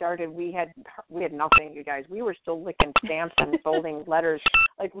first started, we had nothing, you guys. We were still licking stamps and folding letters.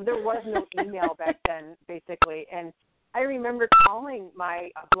 Like, there was no email back then, basically. And I remember calling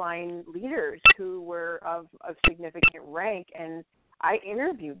my upline leaders who were of significant rank, and I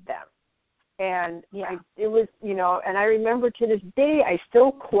interviewed them. And it was, and I remember to this day, I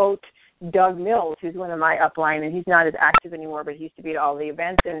still quote Doug Mills, who's one of my upline, and he's not as active anymore, but he used to be at all the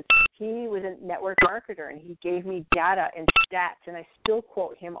events, and he was a network marketer, and he gave me data and stats, and I still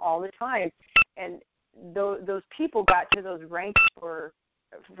quote him all the time. And those people got to those ranks for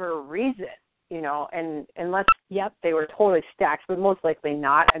a reason, and unless they were totally stacked, but most likely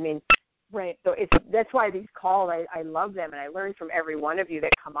not. I mean, right. So that's why these calls, I love them, and I learn from every one of you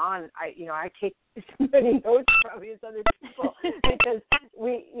that come on. I take as many notes from you as other people because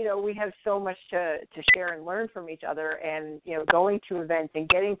we have so much to share and learn from each other, and going to events and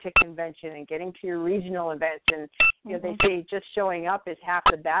getting to convention and getting to your regional events, and they say just showing up is half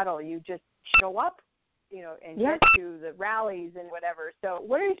the battle. You just show up, and get to the rallies and whatever. So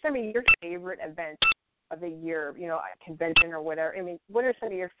what are some of your favorite events of the year, a convention or whatever? I mean, what are some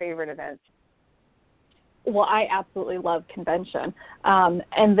of your favorite events? Well, I absolutely love convention.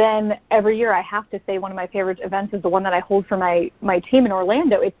 And then every year I have to say one of my favorite events is the one that I hold for my team in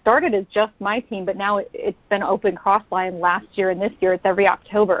Orlando. It started as just my team, but now it's been open cross-line last year, and this year it's every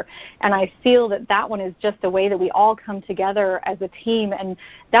October. And I feel that one is just a way that we all come together as a team, and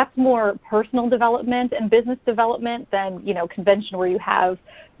that's more personal development and business development than, convention where you have,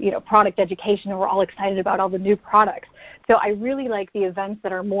 product education and we're all excited about all the new products. So I really like the events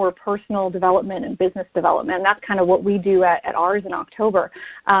that are more personal development and business development. And that's kind of what we do at ours in October.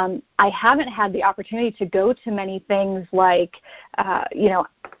 I haven't had the opportunity to go to many things like,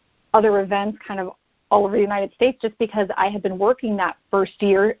 other events kind of all over the United States just because I had been working that first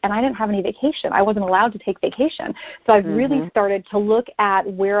year and I didn't have any vacation. I wasn't allowed to take vacation. So I've really started to look at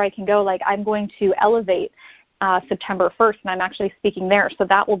where I can go. Like I'm going to Elevate September 1st, and I'm actually speaking there. So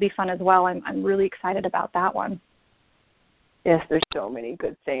that will be fun as well. I'm really excited about that one. Yes, there's so many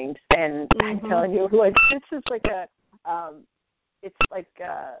good things, and I'm telling you, this is like it's like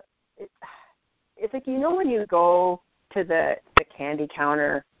when you go to the candy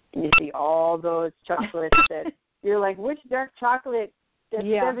counter and you see all those chocolates that you're like, which dark chocolate that's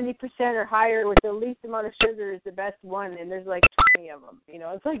 70% or higher with the least amount of sugar is the best one, and there's like 20 of them.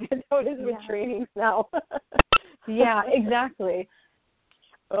 It's like it is with trainings now. Yeah, exactly.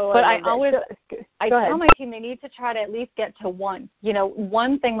 Oh, but I tell my team they need to try to at least get to one.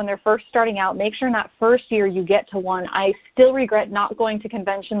 One thing when they're first starting out, make sure in that first year you get to one. I still regret not going to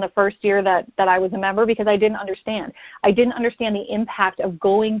convention the first year that I was a member because I didn't understand. I didn't understand the impact of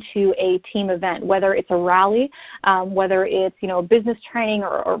going to a team event, whether it's a rally, whether it's, a business training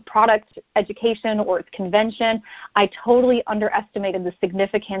or product education or it's convention. I totally underestimated the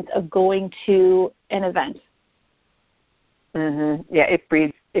significance of going to an event. Yeah, it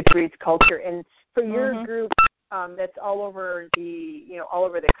breeds culture, and for your group that's all over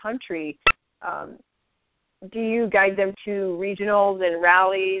the country, do you guide them to regionals and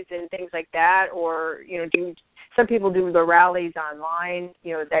rallies and things like that, or some people do the rallies online?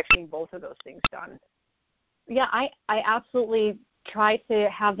 I've seen both of those things done. Yeah, I absolutely try to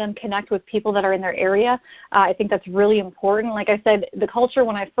have them connect with people that are in their area. I think that's really important. Like I said, the culture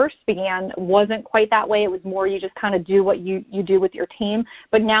when I first began wasn't quite that way. It was more you just kind of do what you do with your team.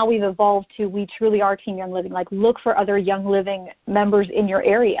 But now we've evolved to we truly are Team Young Living. Like look for other Young Living members in your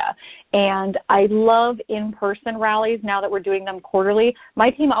area. And I love in-person rallies now that we're doing them quarterly.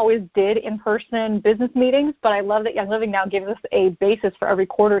 My team always did in-person business meetings, but I love that Young Living now gives us a basis for every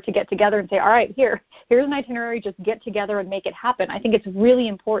quarter to get together and say, all right, here's an itinerary, just get together and make it happen. I think it's really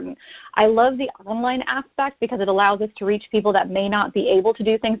important. I love the online aspect because it allows us to reach people that may not be able to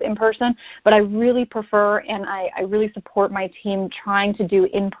do things in person, but I really prefer and I really support my team trying to do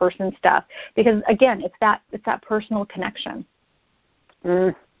in-person stuff because, again, it's that personal connection.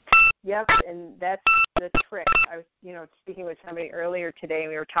 Yep, and that's the trick. I was, speaking with somebody earlier today, and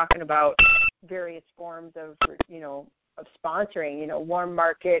we were talking about various forms of sponsoring, warm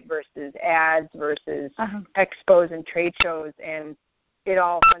market versus ads versus expos and trade shows, and it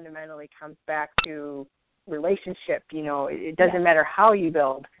all fundamentally comes back to relationship. It doesn't matter how you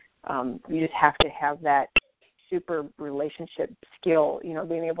build. You just have to have that super relationship skill,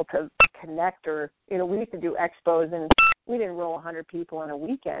 being able to connect or, we used to do expos and we didn't roll 100 people in a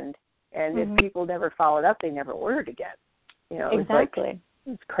weekend. And if people never followed up, they never ordered again. Exactly.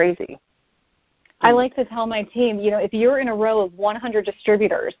 It's crazy. I like to tell my team, if you're in a row of 100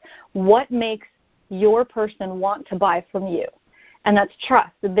 distributors, what makes your person want to buy from you? And that's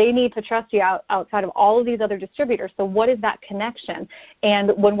trust. They need to trust you outside of all of these other distributors. So what is that connection?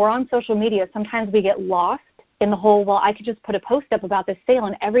 And when we're on social media, sometimes we get lost in the whole, well, I could just put a post up about this sale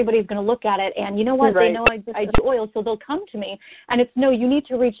and everybody's going to look at it. And you know what? Right. They know I do oils, so they'll come to me. And it's, no, you need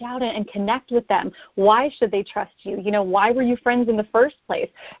to reach out and connect with them. Why should they trust you? You know, why were you friends in the first place?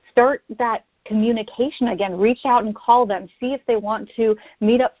 Start that communication again. Reach out and call them. See if they want to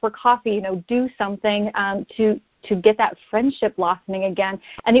meet up for coffee, you know, do something to get that friendship blossoming again.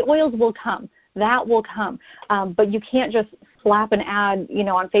 And the oils will come. That will come. But you can't just slap an ad, you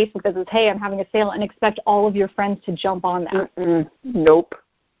know, on Facebook that says, hey, I'm having a sale, and expect all of your friends to jump on that. Nope.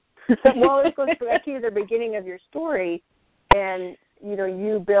 Well, it goes back to the beginning of your story and, you know,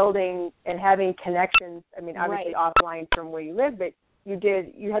 you building and having connections. I mean, obviously offline from where you live, but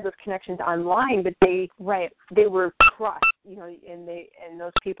you had those connections online, but they were trust, you know, and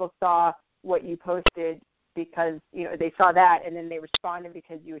those people saw what you posted because, you know, they saw that, and then they responded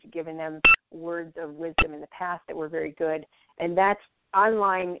because you had given them words of wisdom in the past that were very good. And that's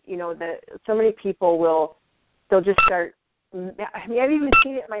online, you know, so many people they'll just start. I mean, I've even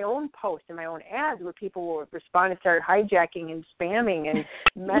seen it in my own posts and my own ads where people will respond and start hijacking and spamming and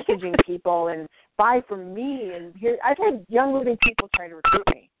messaging people and buy from me. And here, I've had young living people try to recruit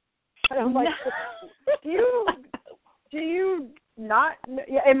me. And I'm like, do you not?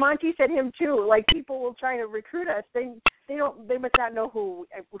 Yeah, and Monty said him too. Like, people will try to recruit us. They must not know who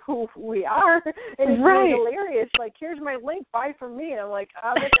we are. And it's really hilarious. Like, here's my link, buy from me. And I'm like,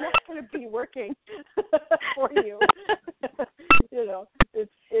 that's not going to be working for you. You know,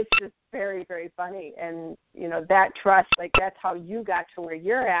 it's just very, very funny. And, you know, that trust, like, that's how you got to where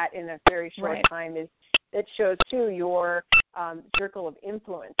you're at in a very short time. It shows too your circle of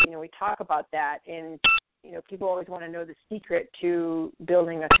influence. You know, we talk about that, and you know, people always want to know the secret to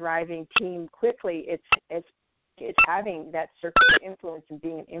building a thriving team quickly. It's having that circle of influence and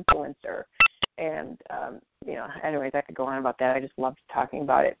being an influencer. And, you know, anyways, I could go on about that. I just loved talking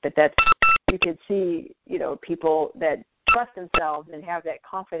about it. But you could see, you know, people that trust themselves and have that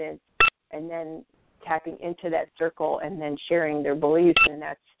confidence and then tapping into that circle and then sharing their beliefs. And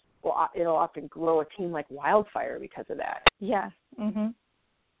it'll often grow a team like wildfire because of that. Yes.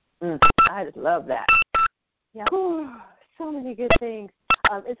 I just love that. Yeah. So many good things.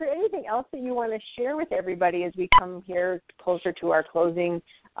 Is there anything else that you want to share with everybody as we come here closer to our closing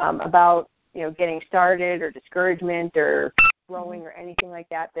about, you know, getting started or discouragement or growing or anything like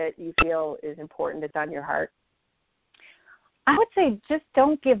that you feel is important that's on your heart? I would say just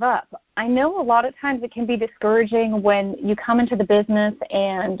don't give up. I know a lot of times it can be discouraging when you come into the business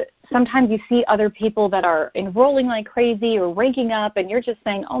and sometimes you see other people that are enrolling like crazy or ranking up and you're just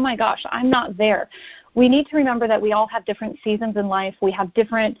saying, oh my gosh, I'm not there. We need to remember that we all have different seasons in life. We have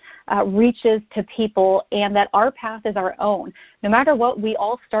different reaches to people, and that our path is our own. No matter what, we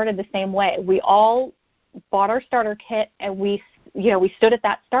all started the same way. We all bought our starter kit and we stood at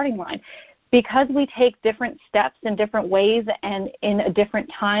that starting line. Because we take different steps in different ways and in a different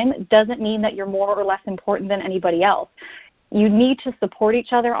time doesn't mean that you're more or less important than anybody else. You need to support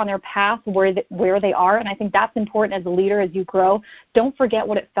each other on their path where they are, and I think that's important as a leader as you grow. Don't forget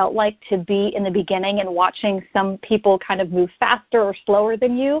what it felt like to be in the beginning and watching some people kind of move faster or slower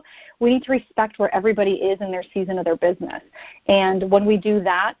than you. We need to respect where everybody is in their season of their business. And when we do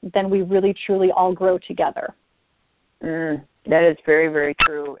that, then we really, truly all grow together. That is very, very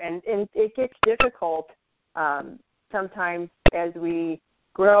true. And it gets difficult sometimes as we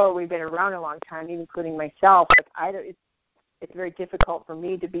grow. We've been around a long time, including myself. It's very difficult for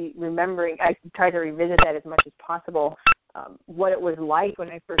me to be remembering. I try to revisit that as much as possible, what it was like when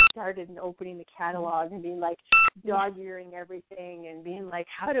I first started and opening the catalog and being like dog-earing everything and being like,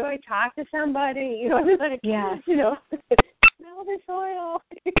 how do I talk to somebody? You know, like, you know, smell this oil.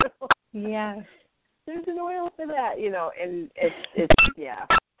 You know? Yes. There's an oil for that, you know, and it's yeah.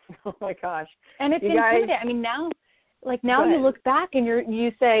 Oh my gosh. And it's intimidating. I mean, now you look back and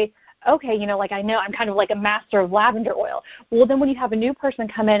you say, okay, you know, like I know I'm kind of like a master of lavender oil. Well, then when you have a new person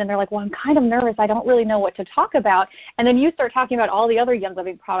come in and they're like, well, I'm kind of nervous. I don't really know what to talk about. And then you start talking about all the other Young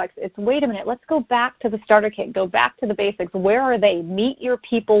Living products. It's, wait a minute, let's go back to the starter kit. Go back to the basics. Where are they? Meet your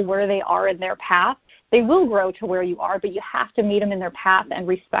people where they are in their path. They will grow to where you are, but you have to meet them in their path and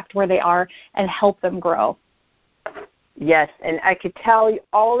respect where they are and help them grow. Yes, and I could tell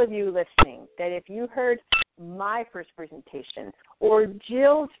all of you listening that if you heard my first presentation or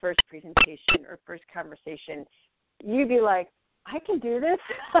Jill's first presentation or first conversation, you'd be like, I can do this.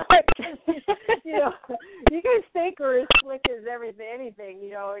 You know, you guys think we're as slick as anything,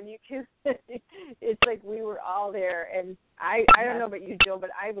 you know, and you can. It's like we were all there, and I don't know about you, Jill, but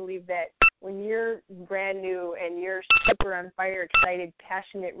I believe that when you're brand new and you're super on fire, excited,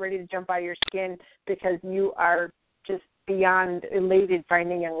 passionate, ready to jump out of your skin because you are just beyond elated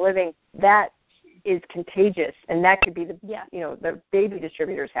finding Young Living, that is contagious, and that could be the the baby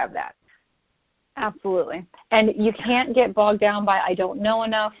distributors have that. Absolutely. And you can't get bogged down by, I don't know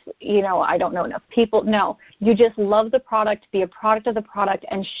enough, I don't know enough people. No, you just love the product, be a product of the product,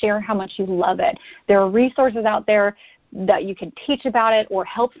 and share how much you love it. There are resources out there that you can teach about it or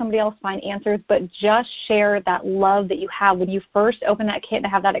help somebody else find answers, but just share that love that you have. When you first open that kit and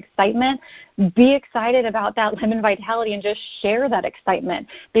have that excitement, be excited about that lemon vitality and just share that excitement,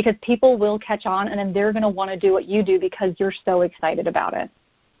 because people will catch on, and then they're going to want to do what you do because you're so excited about it.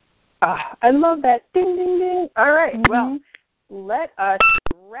 I love that. Ding, ding, ding. All right. Well, let us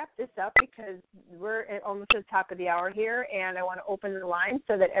wrap this up because we're almost at the top of the hour here, and I want to open the line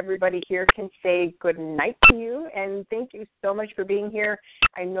so that everybody here can say good night to you. And thank you so much for being here.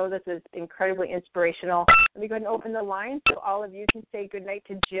 I know this is incredibly inspirational. Let me go ahead and open the line so all of you can say good night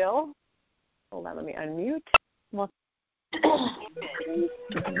to Jill. Hold on, let me unmute. Well,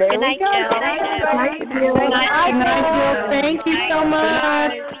 Good night, Jill. Good night, Thank you so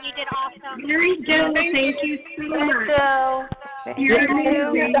much. You did awesome. Mary Jo, thank you so much. Jill.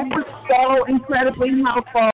 That was so incredibly helpful.